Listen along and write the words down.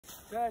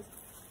Guys,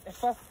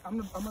 I'm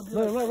gonna be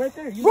look, right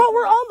there. Bro,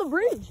 we're on the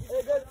bridge.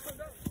 Hey, guys,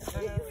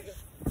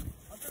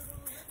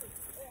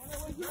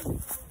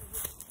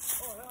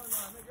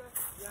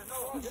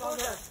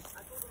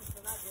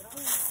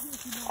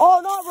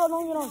 Oh no, bro,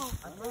 don't get on.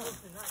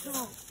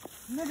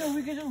 Nigga,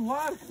 we can just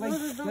walk like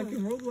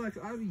in Roblox,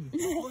 Abby.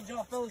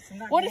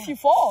 What if you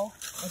fall?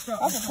 That's a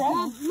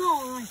problem.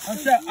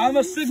 I'm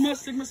a Sigma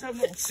 7.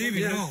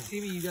 CB, no.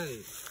 CB, you got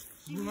it.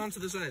 Move on to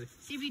the side.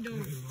 CB, don't.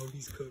 No,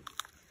 he's cooked.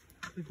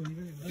 You're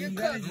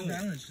cooked.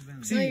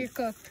 No, you're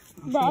cooked.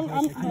 Bro, I'm No.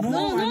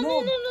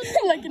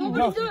 like in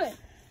Nobody do it.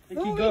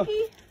 Ricky, go.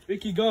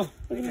 Ricky, go.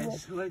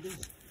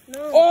 No.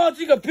 Oh,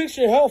 take a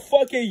picture. Hell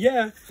fucking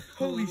yeah.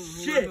 Holy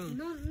shit.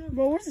 No.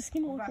 Bro, where's the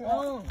skinwalker?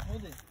 Oh,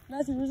 hold it.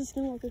 Matthew, where's the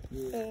skinwalker?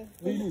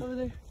 Over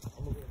there.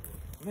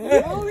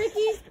 Oh,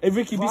 Ricky. Hey,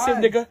 Ricky, be safe,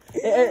 nigga.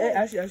 Hey,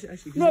 actually.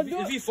 No,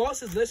 if he falls,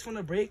 his legs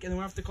gonna break, and then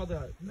we'll have to call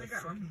the.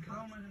 Nigga, how am I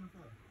gonna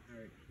fall?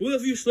 Alright. What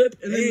if you slip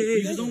and then?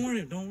 Hey, just don't worry.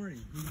 You guys are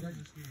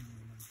scaring me,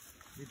 man.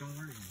 Hey, don't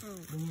worry.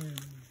 Don't worry.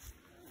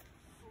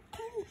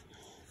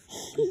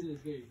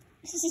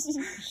 This is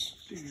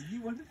scary. You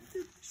want to do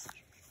this?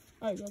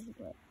 Alright, go for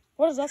that.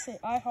 What does that say?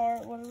 I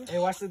heart, whatever. Hey,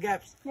 watch the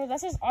gaps. No, that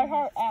says I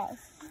heart ass.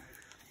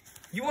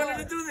 You wanted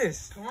to do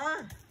this. Come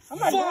on. I'm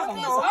not doing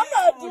this. I'm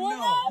not doing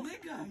that.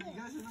 Nigga, you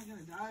guys are not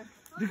gonna die.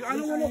 Nigga, I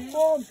don't want to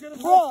fall. I'm scared of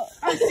Bro.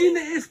 I've seen the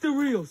Insta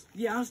reels.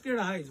 Yeah, I'm scared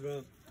of heights,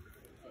 bro.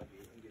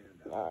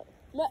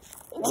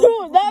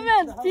 Dude, that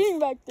man's peeing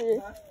back there.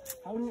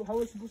 How are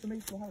we supposed to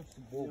make the house?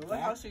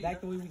 Back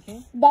the way we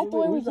came? Back the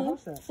way we Where's the came.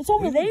 house at? It's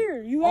over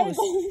there. You gotta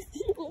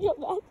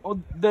go. Oh,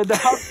 the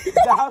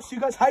house you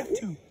guys hiked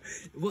to.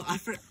 Well,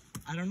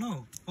 I don't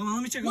know. Hold on,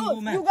 let me check on Look,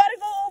 Google Maps. you gotta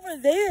go over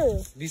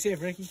there. Be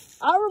safe, Ricky.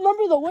 I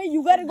remember the way.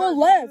 You gotta go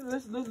left.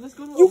 Let's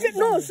go to You can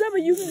no, Seba.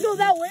 You can go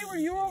that way where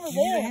you're over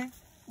there.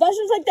 That's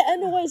just like the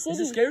end of Way City.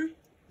 Is it scary?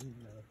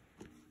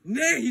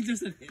 Nah, he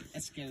just said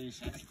that's scary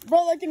shit.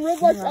 Bro, like in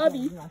Roblox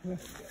Obby.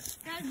 That's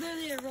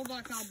literally a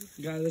Roblox hobby.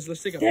 Guys,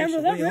 let's take a Damn,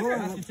 picture. bro, that Wait, river,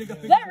 Matthew, take a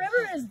picture. that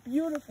river is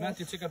beautiful.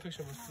 Matthew, take a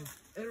picture of us, please.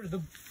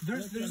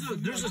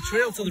 There's a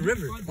trail to the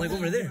river, like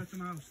over there.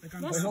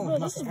 Bro,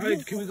 this is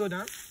Alright, can we go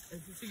down?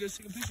 You guys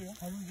take a picture.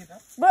 How do we get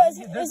that? Bro, it's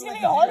gonna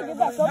get hard to get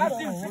back up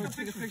Matthew, though.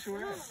 take a picture.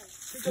 Where?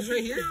 It's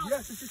right here?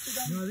 Yes, it's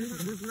No, this is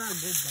not good, like,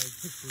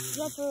 picture. It's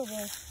not for real, bro.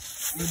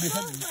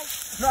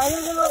 No, I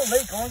want to go to the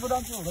lake. I want to go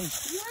down to the lake.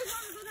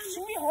 It's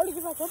gonna be hard to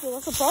get back up there.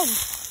 That's the problem.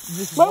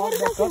 Bro,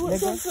 what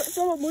does that say?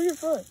 So move your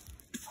foot.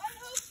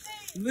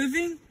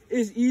 Living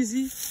is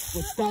easy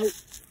without.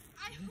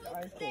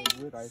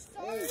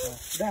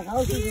 That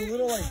house is a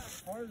little like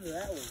harder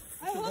that way.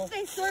 I hope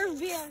they serve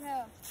beer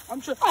now.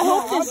 I'm sure. I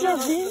hope they serve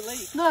beer.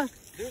 No.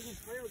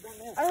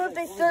 I hope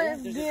they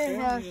serve beer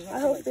now. I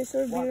hope they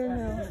serve beer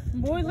now.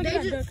 Boy, look at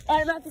that duck.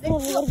 Alright, Matthew, come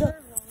on, let it go.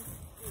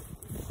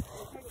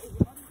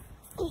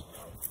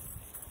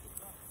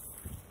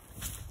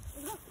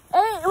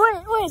 Hey,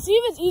 wait, see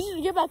if it's easy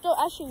to get back up.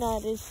 Actually, no,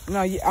 it is.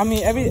 No, I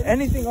mean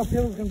anything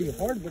uphill is gonna be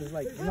hard, but it's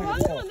like. You're not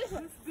gonna fall. This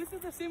one. This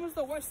is the same as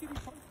the West City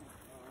Park.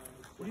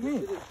 What do you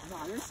mean?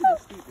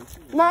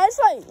 Nah, it's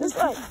like.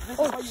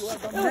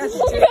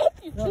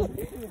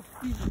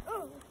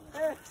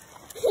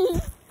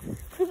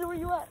 Where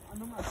you at?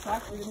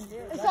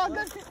 It's all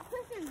good.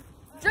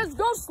 Just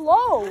go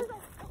slow.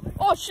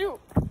 Oh shoot.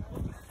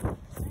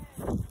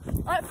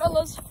 Alright,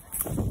 fellas.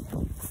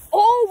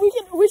 Oh, we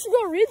should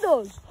go read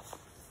those.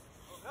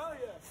 Hell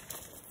yeah.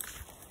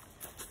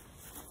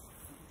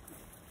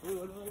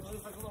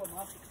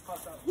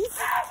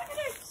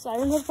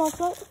 Siren Head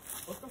popped out.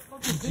 What the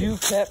fuck is Jew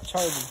Cap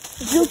Charlie?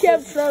 Jew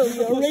Cap Charlie,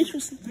 a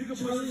racist. Nigga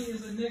pussy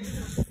is a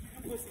nigga.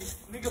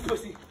 Nigga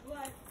pussy.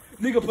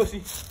 Nigga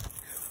pussy.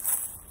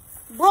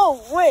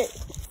 Bro, wait.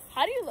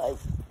 How do you like?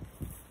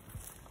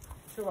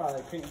 Wait,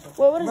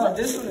 what is that?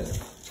 This one is.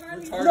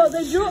 No,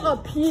 they drew a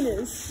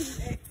penis.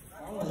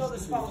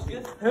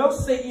 Hell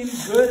Satan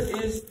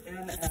good is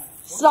an ass.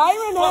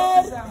 Siren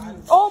Head.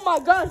 Oh my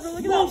gosh, bro,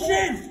 look at that.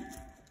 Motion.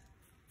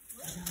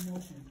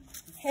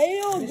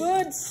 Hail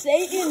good,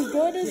 Satan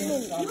good is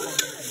an.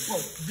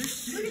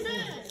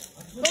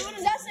 But what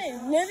does that say?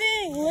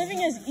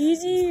 Living is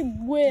easy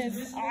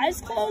with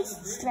eyes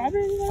closed.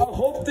 Strawberry. I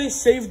hope they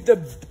saved the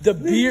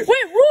beer. Wait,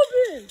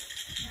 Ruben.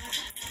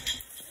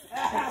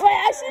 Wait,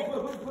 actually. Put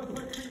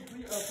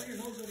your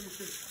nose over your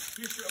shirt. Put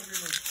your shirt over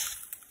your nose.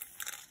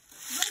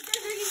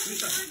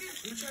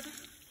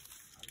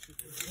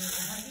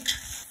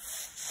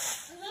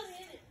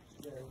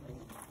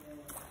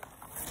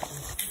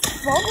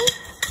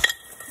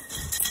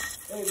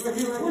 Hey, right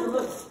here,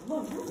 look.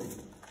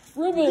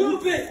 Ruben.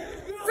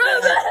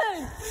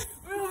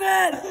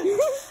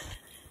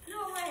 No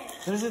way.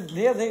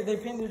 They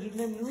painted his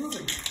name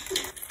Ruben.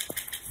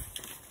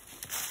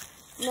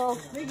 No.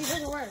 Ricky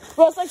doesn't work.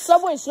 Bro, it's like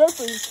Subway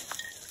Surfers.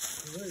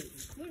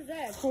 What is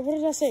that? What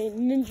does that say?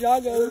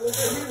 Ninjago.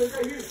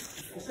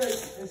 It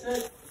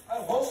says, I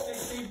hope they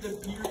save the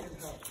beer in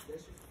hell.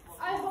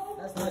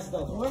 That's nice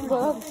stuff. Whoever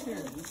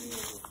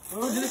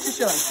did this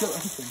shit like kill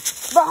anything.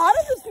 But how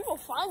did these people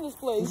find this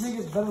place? This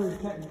nigga's better than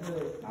Cat.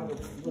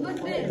 Look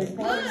at this.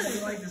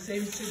 Look. Like the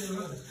same shit as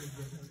us.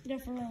 Yeah,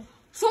 for real.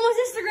 Someone's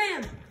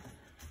Instagram.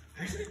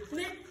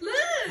 Look.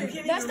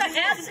 That's the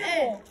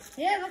asshole.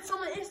 Yeah, that's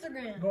someone's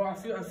Instagram. Bro, I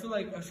feel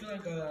like there's one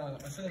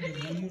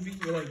movie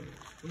where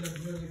they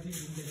teach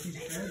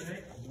Spanish,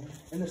 right?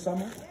 In the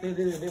summer,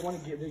 they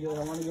want to get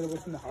away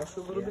from the house for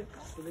a little bit,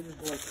 so they just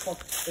go like fuck.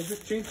 They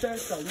just change that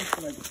to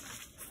like a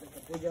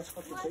big ass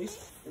fucking place,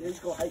 and they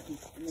just go hiking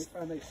and they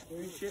find like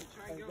scary shit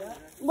like that.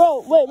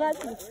 Bro, wait,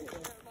 Matthew.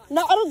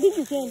 No, I don't think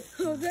you can.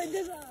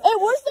 Hey,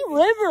 where's the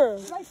river?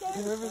 Right there.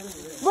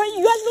 Bro,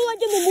 you guys know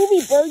like in the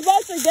movie Bird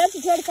Box, like they have to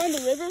try to find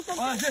the river or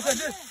something? Oh, like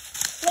this.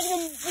 Like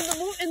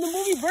in the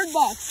movie Bird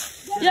Box.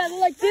 Yeah, they're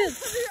like this.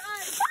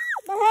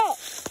 My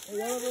hat. Hey,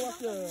 y'all ever watch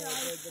the movie?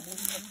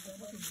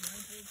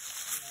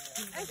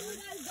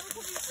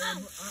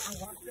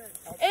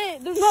 Hey,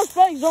 there's no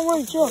spikes, don't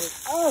worry, chill.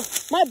 Oh,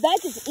 my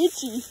back is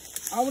itchy.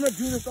 I want to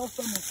do this all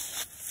summer.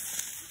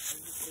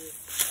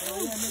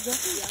 Oh, yeah, nigga.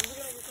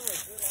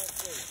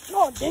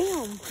 Oh,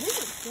 damn.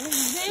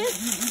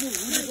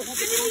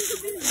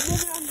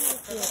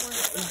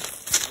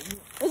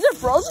 Is it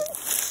frozen?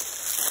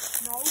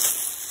 No.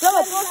 That's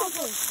how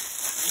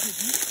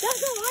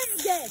high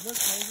it gets.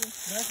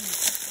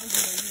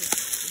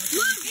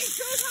 Look, it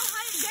shows how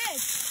high it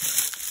gets.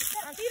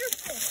 That feeder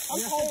fish.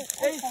 I'm cold.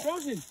 Hey, it's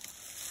frozen.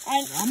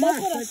 I'm not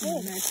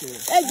expecting that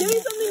shit. Hey, give me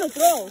something to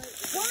throw.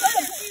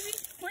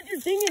 Put your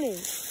thing in it.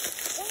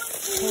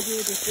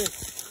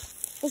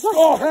 It's not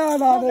Oh, hell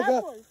no,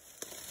 nigga. backwards.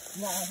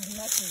 No,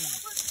 nothing.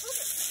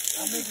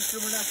 I'm making sure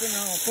we're not putting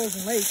on a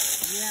frozen lake.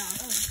 Yeah.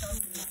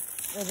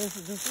 We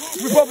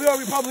probably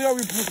are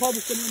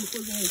sitting on the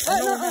frozen lake.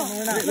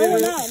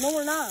 No,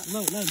 we're not.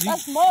 No,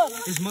 That's mud.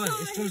 it's mud.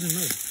 It's frozen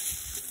mud.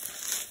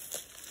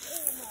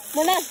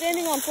 We're not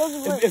standing on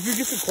frozen lake. If you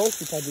get too close,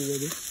 you're probably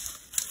ready.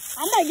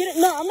 I'm not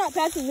getting. No, I'm not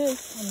passing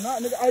this. I'm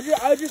not,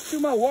 nigga. I just threw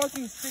my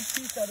walking stick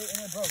piece at it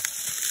and it broke.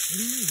 What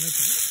do you mean? Like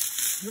that?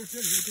 You're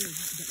good.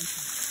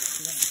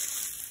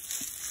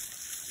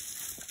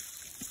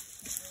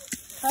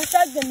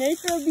 Hashtag the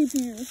nature of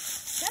BPU.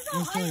 That's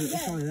how high it It's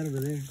gets. probably that over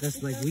there.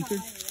 That's like weaker.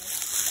 Wait,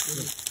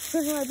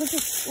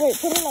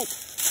 put it like.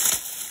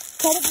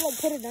 Put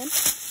it down.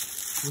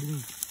 What do you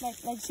mean?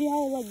 Like, see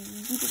how like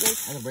deep it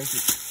goes. I can break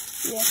it.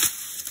 Yeah.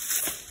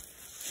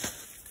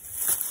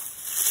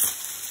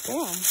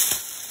 Damn.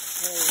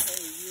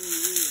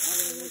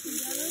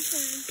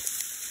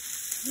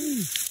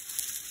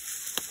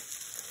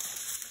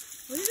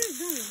 What are you guys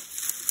doing?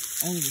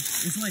 Oh,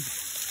 it's like.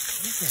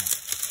 Look at that.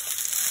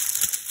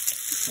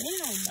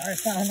 Damn.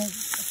 Alright, fine.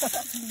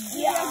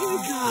 Yeah, I'll give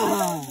it to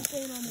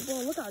you.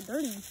 Bro, look how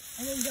dirty.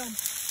 And then done.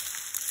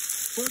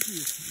 Fuck you.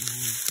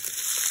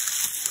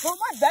 Bro,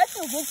 my back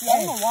feels itchy.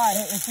 I don't know why.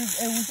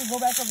 We should go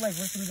back up like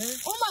what's in there?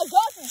 Oh my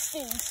gosh, it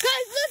stinks.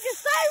 Guys, look,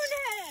 it's Siren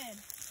Head.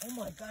 Oh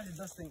my god, it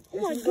does stink. Oh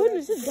my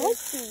goodness, it does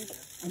stink.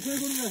 I'm trying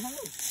to go to your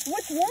house.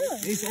 Which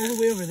one? It's all the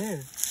way over there.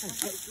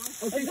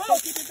 Okay,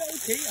 fuck it,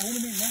 okay. I want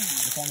to make money.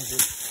 The time is it.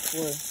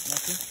 What?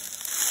 Nothing?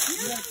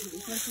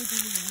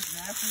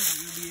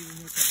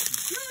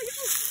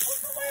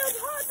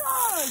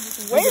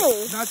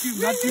 Where? Not you.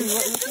 Which way do we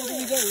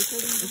go?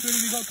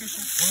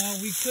 Christian?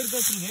 We could go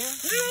through there.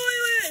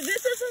 Wait. This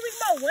says something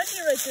about Wendy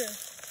right there.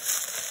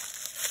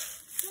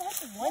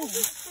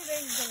 Wendy?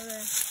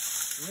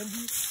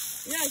 Wendy?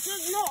 Yeah, it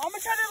says, no, I'm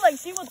gonna try to like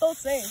see what those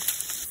say.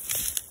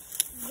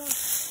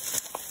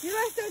 You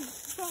guys start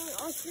falling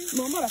off me.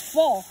 No, I'm gonna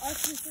fall.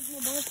 That's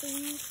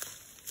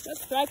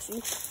That's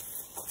sexy.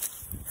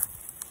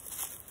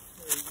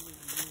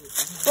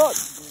 Look.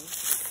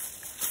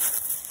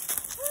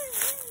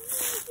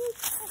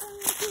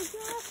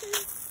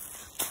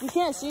 You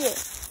can't see it.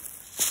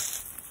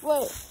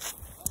 Wait.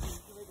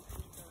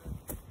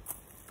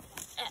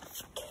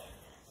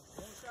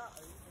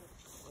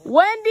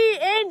 Wendy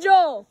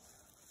Angel.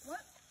 What?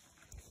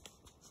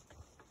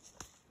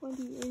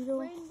 Wendy Angel.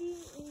 Wendy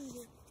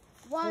Angel.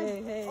 One.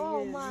 Hey,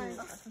 oh my.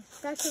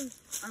 That's him.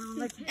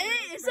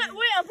 Hey, is that?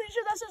 Wait, I'm pretty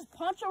sure that says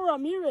Pancho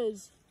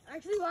Ramirez.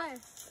 Actually, why?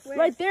 Where?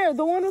 Right there,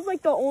 the one with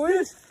like the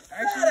orange.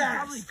 Actually, I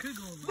probably could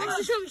go.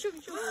 Actually, show me.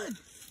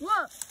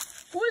 What?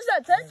 Who is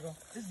that, Ted?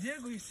 It's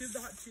Diego. He saved the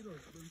hot Cheetos.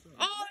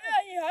 Oh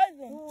yeah, he has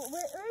them.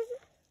 Where is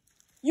it?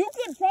 You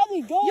could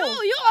probably go. Yo,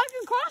 I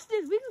can cross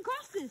this. We can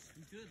cross this.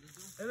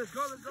 Hey, let's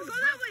go. Go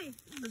that way.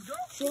 Let's go.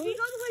 Should we?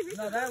 Go the way.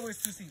 No, that was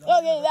too steep.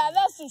 Okay,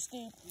 that's too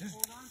steep.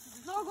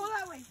 No, go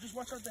that way. Just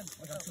watch out then.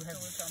 I got too heavy.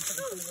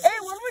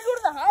 Hey, when do we go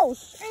to the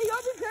house? Hey,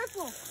 y'all be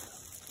careful.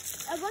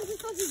 A bunch of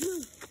stuff is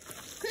blue.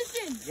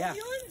 Christian, Yeah.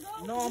 you want to go?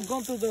 No, I'm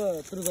going through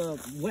the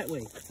wet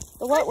way.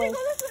 The wet way. Go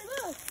this way,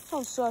 look.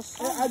 Oh, sus.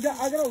 I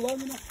got a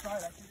long enough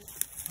stride.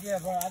 Yeah,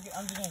 bro. I'm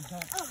just gonna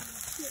jump.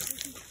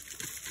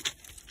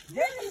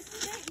 They made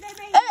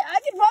Hey, I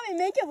could probably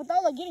make it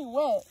without like getting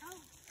wet.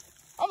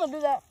 I'm gonna do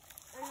that.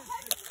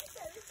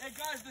 Hey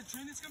guys, the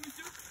train is coming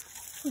through.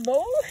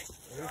 No.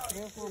 You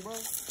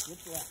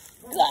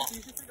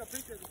should take a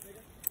picture of this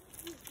nigga.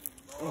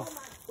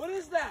 What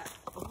is that?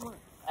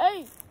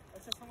 Hey. I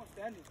said someone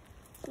standing.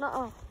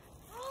 Nuh-uh.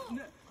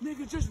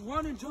 Nigga, just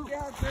run and jump.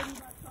 Yeah,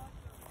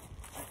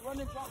 run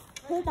and jump.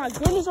 Oh my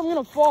goodness, I'm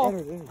gonna fall.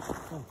 You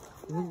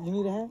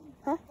need a hand?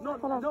 Huh? No,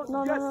 Hold on. No,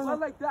 slide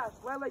like that.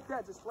 Slide like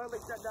that. Just slide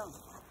like that down. See?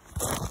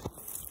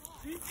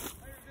 Now you're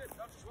good.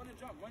 Now just run and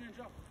jump. Run and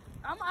jump.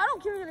 I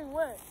don't care getting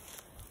wet.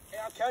 Hey,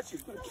 I'll catch you.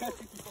 I'll catch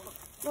you.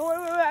 No, wait.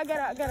 I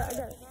got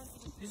it.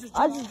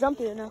 I just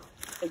jumped it now.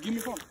 Hey, give me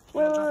your phone.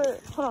 Wait.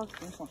 Hold on.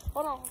 Give me your phone.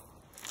 Hold on.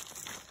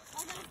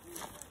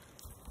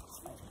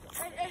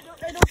 Hey,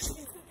 don't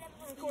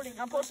recording.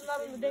 I'm posting that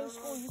on the day of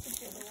school YouTube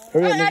channel.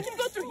 Hurry up, I can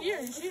go through here.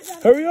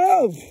 Hurry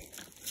up!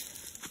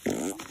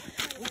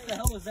 What the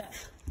hell was that?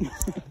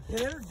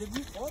 Did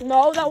you fall?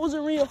 No, that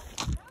wasn't real.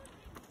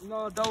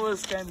 No, that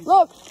was candy.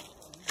 Look.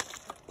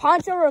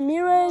 Pancho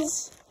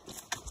Ramirez.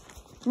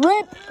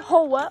 Rip.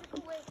 Oh, what?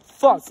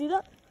 Fuck. See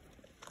that?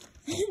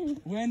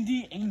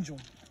 Wendy Angel.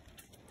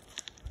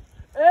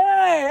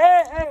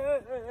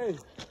 Hey.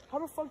 How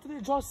the fuck did they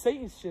draw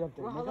Satan's shit up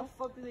there? How the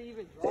fuck did they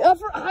even draw?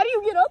 How do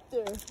you get up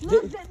there?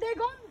 Look, they're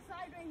going on the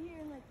side right here.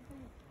 And like,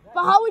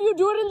 But how would you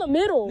do it in the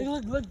middle?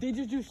 Look, they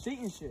just do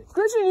Satan shit.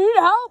 Christian, you need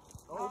help?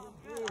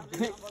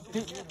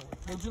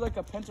 They do like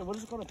a pentagram. What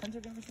is it called? A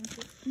pentagram or some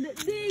shit?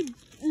 They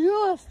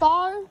drew a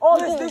star. Oh,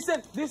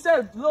 they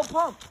said Lil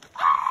Pump.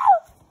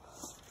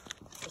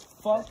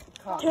 Fuck.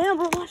 Cock. Damn,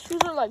 bro, my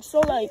shoes are like so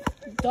like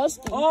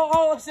dusty.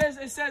 Oh, it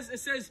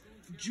says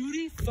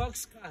Judy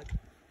fucks cock.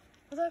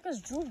 What the heck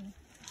is Judy?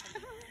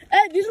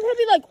 Hey, these are gonna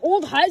be like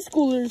old high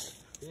schoolers.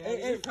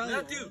 Hey,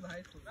 Matthew,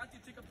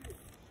 take a pic.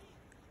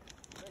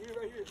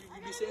 Right here.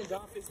 You be sitting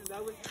down, facing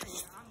that way.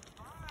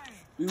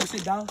 You be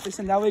sitting down,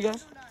 facing that way,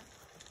 guys.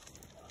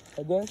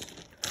 Like this,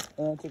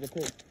 and then take a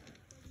pic.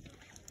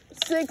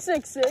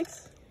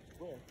 666.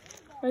 Where?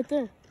 Right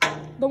there.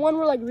 The one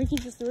where like Ricky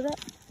just threw that.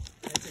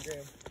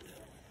 Instagram.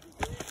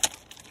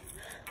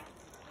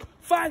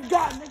 Find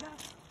God, nigga.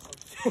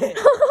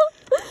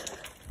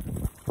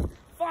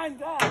 Find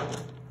God.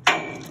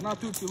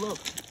 Not too low.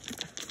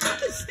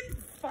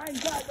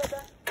 Find God,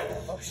 nigga.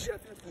 Oh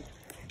shit.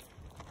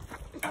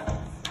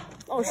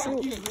 Oh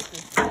shoot.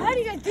 how do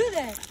you guys do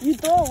that? You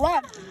throw a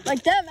rock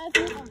like that,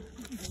 Matthew.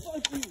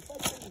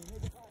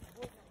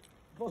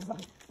 Bro,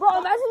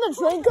 imagine the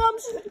train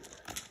comes.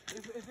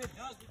 If it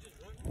does, we just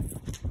run.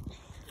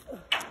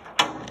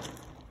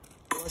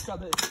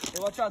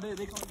 Watch out,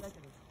 they coming back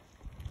in it.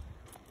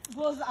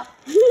 Bullseye.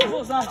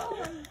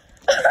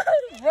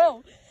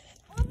 Bro.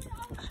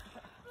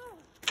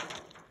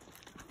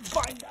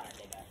 Find God,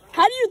 nigga.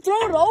 How do you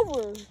throw it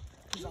over?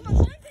 You don't know how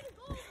to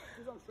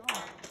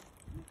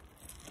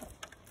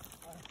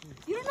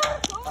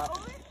throw it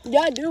over? Yeah,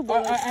 I do,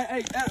 bro.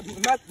 Hey,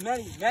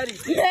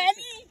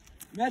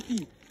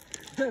 Matthew.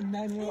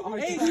 Manuel.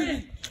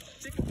 Adrian.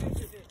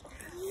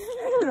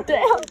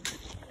 Damn.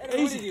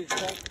 Adrian.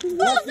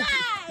 Bullseye!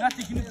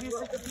 Matthew, can you please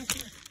take a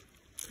picture?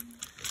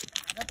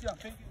 Matthew, I'm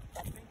paying you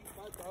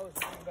 $5 to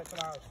come back to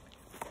my house.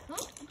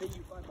 Huh? I'm paying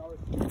you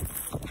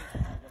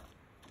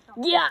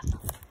 $5. Yeah.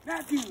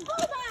 Matthew.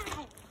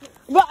 Bullseye!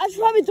 Bro, I should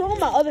probably throw in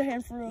my other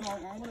hand for real. I'm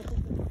gonna take the...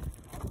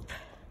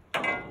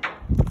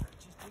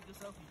 Just take the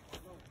selfie.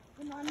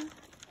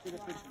 Take a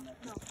picture,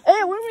 Matthew.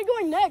 Hey, where are we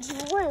going next?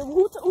 Wait,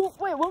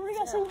 wait, what were you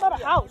guys saying about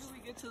a house?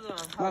 we get to the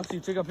house? Matthew,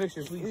 take a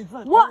picture, please.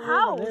 What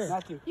house?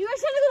 Matthew, You guys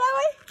trying to go that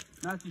way?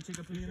 Matthew, take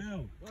a picture.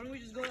 Why don't we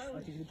just go that way?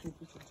 Matthew, take a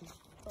picture.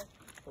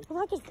 What the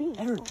heck is being?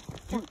 Edward,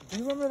 do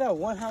you remember that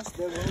one house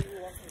there where we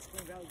were walking to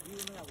Spring Valley? Do you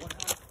remember that one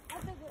house?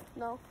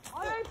 No.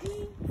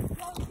 R.I.P.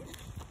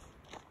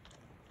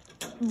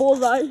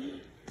 Bullseye.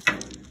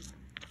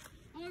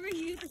 I'm over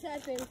here with the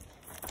sad face.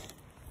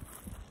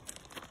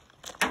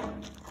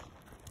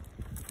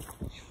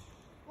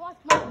 Watch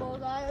my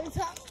bullseye. What are you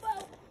talking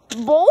about?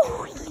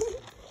 Bull?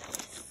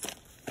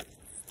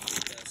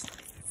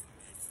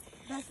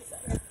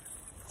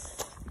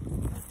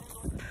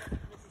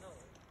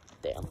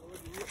 Damn.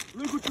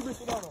 Look what you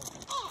missing out on.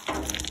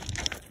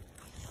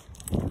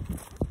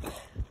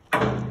 I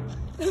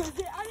didn't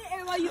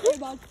airball you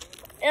airball.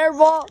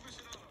 Airball.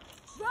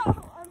 Bro,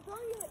 I'm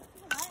throwing it to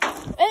the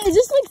height. Hey, is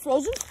this like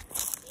frozen?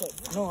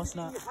 No, it's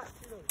not.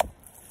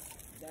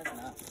 That's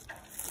not.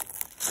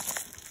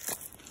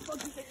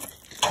 Look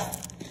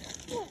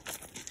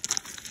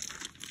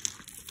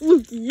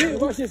at you.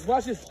 Watch this.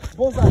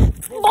 Bullseye.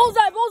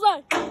 Bullseye.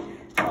 Bullseye.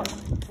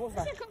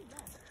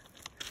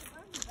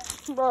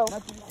 Bro.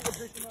 Matthew, you take a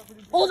picture now for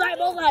this? Bullseye.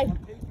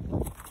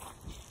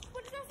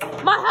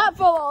 My hat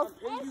fell off.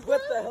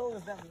 What the hell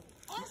is that?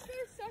 Oscar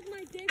sucked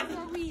my dick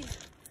for weed.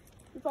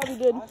 You probably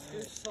did.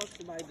 Oscar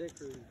sucked my dick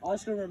for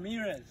Oscar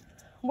Ramirez.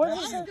 Where's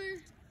this?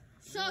 Oscar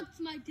sucked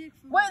my dick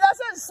for weed. Wait, that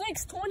says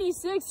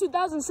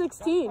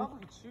 6/26/2016.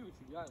 Probably true, to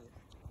be honest.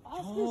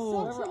 Oscar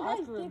sucked some guy's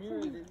dick for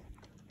weed.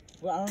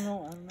 Well, I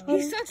don't know. He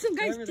sucked some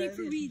guy's dick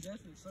for weed.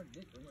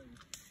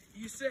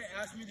 You said,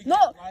 ask me to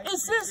No, it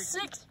says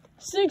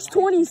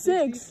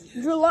 6/26.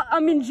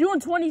 June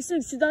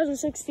 26,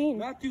 2016.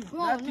 Matthew,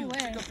 Bro, no way.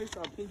 take a picture.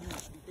 I'll ping you.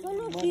 Don't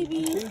know, baby.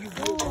 I'll ping you,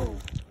 bro.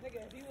 Nigga,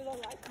 if he was on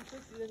like I'm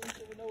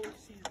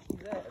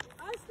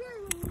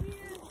scared when we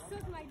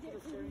suck my dick.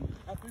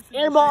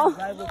 Airball. No,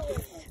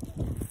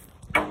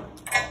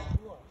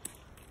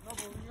 but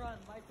when you're on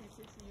Life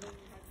 360, you don't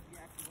even have to be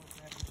active on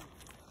everything.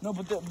 No,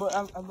 but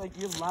I'm like,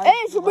 you're live.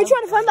 Hey, should we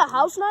try to find the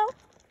house now?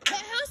 That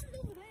house is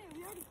over there.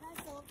 We already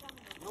passed the whole time.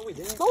 No, we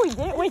didn't. No, we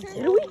didn't. Wait,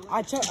 did we?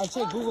 I checked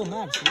Google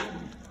Maps. We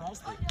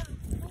crossed it.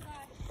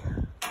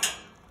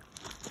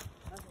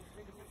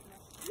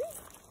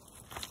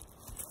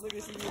 Look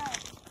at you.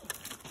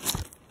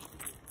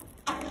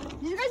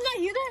 Did you guys not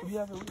hear that? We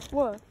have a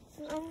What?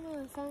 I don't know.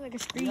 It sounded like a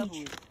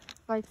screech.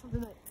 Like something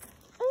like.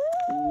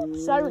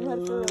 Siren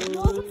head for real.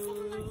 No, it's like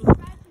someone like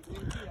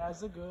scratching.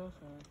 as a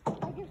girlfriend.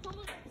 Like if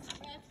someone like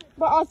scratching.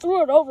 But I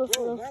threw it over for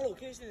Bro, him. my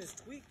location is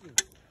tweaking.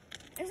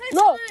 It's like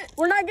No, someone.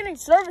 we're not getting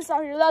service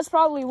out here. That's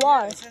probably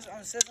why. It says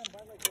I'm by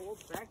like the old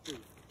factory.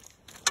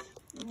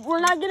 We're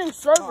not getting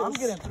service. No, I'm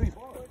getting 3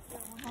 bars.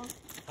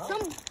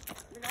 Some.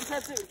 I'm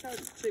trying to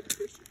take a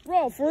picture.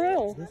 Bro, for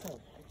real.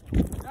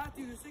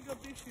 Matthew, let's take a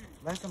picture.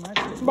 Last time I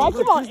checked. Bro, I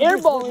keep on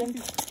airballing.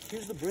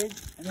 Here's the bridge,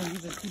 and then you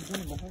just keep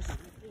doing the house.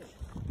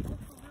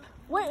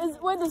 Wait,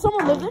 does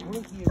someone live there? We're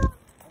here,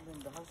 and then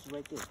the house is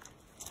right there.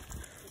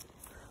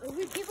 If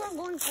we keep on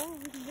going forward,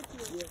 we can get to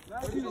it.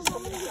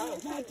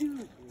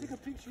 Matthew, take a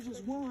picture,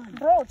 just one.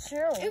 Bro,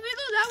 chill. If we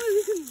go that way,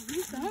 we can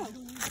reach the house.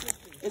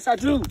 Yes, I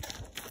do.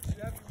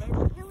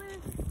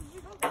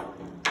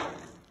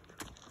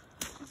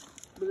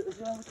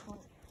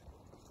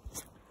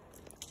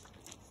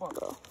 Fuck.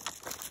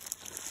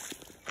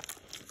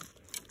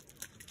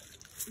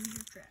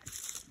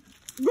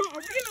 Bro, are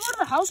we gonna go to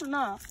the house or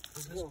not?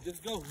 Let's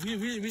go.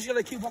 We just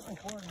gotta keep walking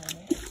forward,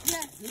 man.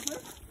 Yeah.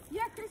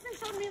 Yeah, Kristen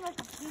showed me like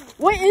a few.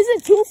 Wait, is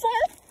it too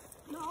far?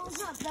 No, it's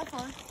not that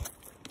far.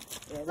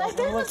 Yeah, Like,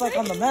 that looks like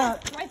on the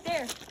map. Right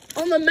there.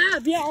 On the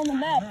map, yeah, on the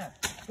map.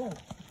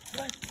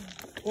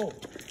 Oh,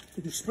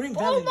 Spring Oh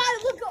Valley. my,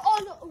 look at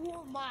all the.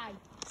 Oh my.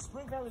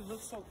 Spring Valley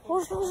looks so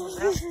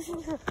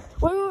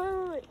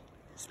Wait.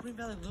 Spring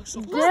Valley looks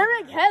so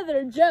Derek,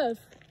 Heather, Jeff.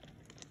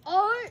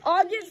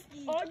 August.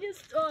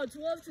 August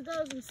 12,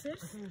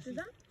 2006. Is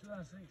that?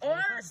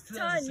 Our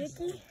time,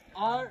 Nikki.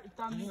 Our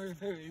time was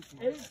 8,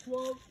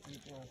 12.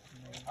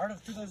 Art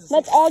of 2006.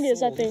 That's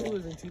August, I think. It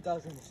was in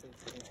 2006.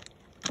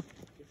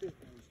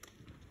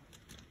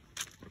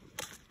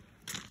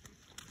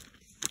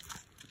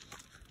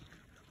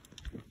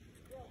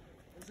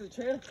 Is it a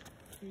chair?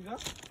 Here you go.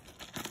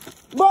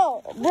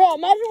 Bro,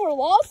 imagine we're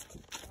lost.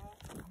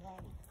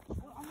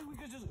 I mean, we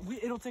could just.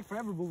 It'll take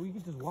forever, but we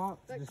could just walk.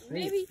 Just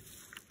Maybe.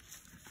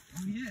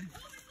 Oh, yeah.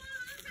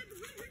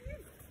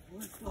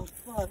 What the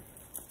fuck?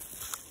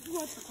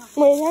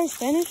 Wait, is that in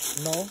Spanish?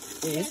 No.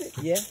 Wait, is it?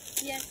 Yeah.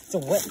 Yes. It's a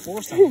wet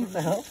force. What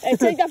the hell? Hey,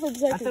 take that for a I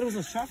thought second. it was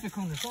a traffic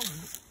cone or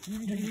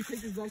something. Can you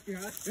take this back to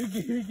your house? We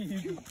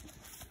can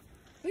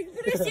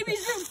put it in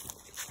Jimmy's room.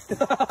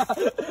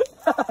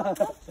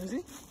 Is he?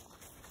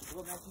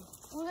 Look.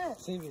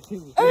 Save it.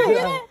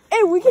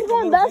 Hey, we can go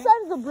on that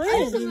side of the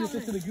bridge.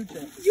 To the group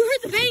chat. You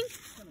heard the bang?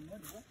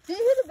 Did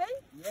you hear the bang?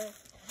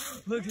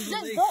 Look, there's a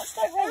Just lake. go,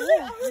 stay right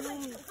there.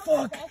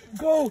 Fuck.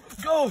 Go.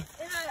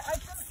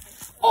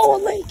 Oh, a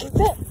lake.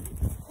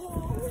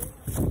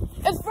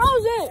 It's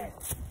frozen.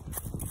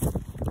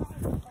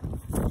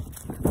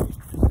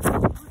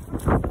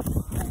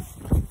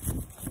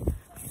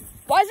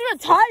 Why is there a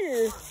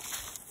tire?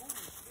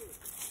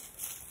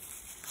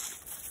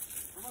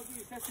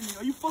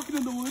 Are you fucking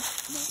in the woods?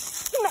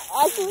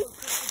 Actually.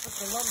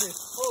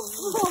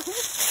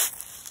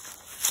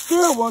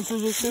 Still wants to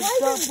just sit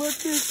down. Hey,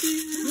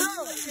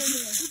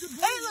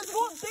 let's go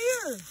up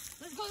there.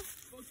 Let's go.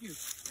 Fuck you. You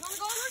wanna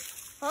go over?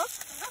 Huh?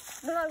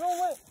 Then I go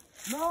wait.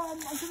 No, I'm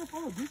gonna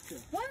follow this guy.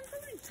 Why are so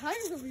many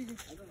tires over here?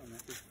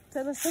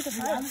 Okay, let's take a I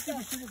tire. don't think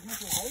we should have went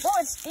to a house. Bro,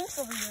 it stinks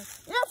over here.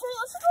 Yeah, for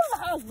let's go to the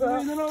house, bro.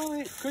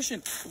 Wait. Christian,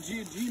 do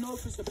you know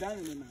if it's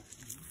abandoned or not?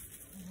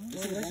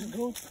 Let's just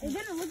go. It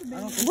didn't look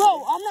bad. Bro,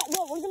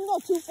 we're gonna go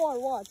too far,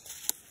 watch.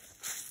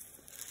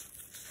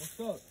 What's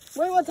up?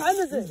 Wait, what time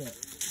is it?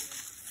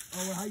 Oh,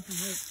 we're hiking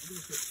right.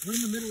 We're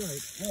in the middle of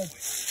it. Yeah.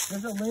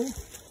 There's a lake.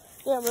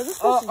 Yeah, bro, this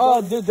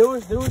There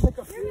was like a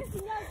You're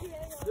missing out here.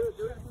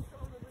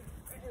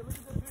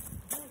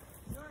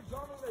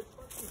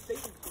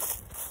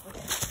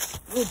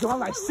 We're drawn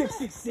like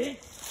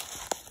 66.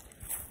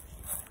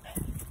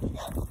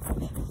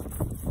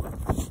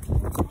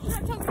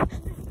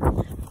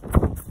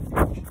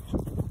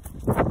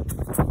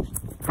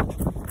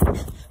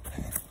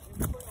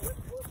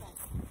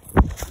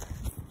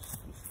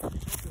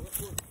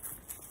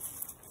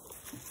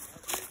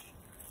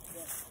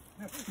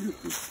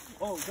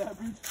 Oh, that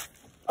bridge.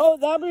 Oh,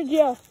 that bridge,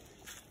 yeah.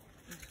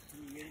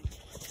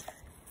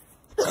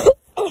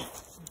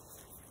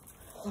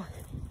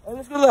 Hey,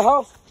 let's go to the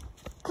house.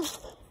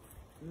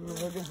 We're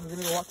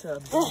gonna go walk to an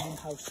abandoned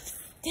house.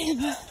 Damn,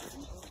 bro.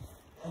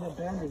 An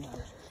abandoned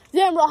house.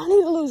 Damn, bro, I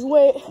need to lose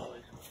weight.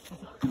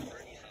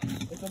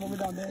 There's some over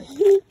down there.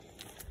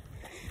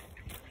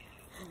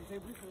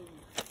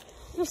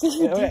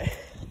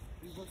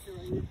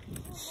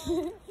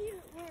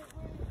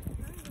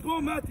 Come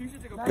on, Matthew, you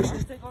should take a picture.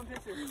 Just take one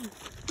picture.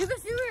 You can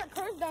see where it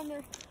curves down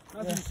there.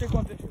 Matthew, just take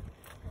one picture.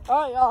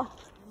 Alright, y'all.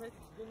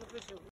 Give him a picture.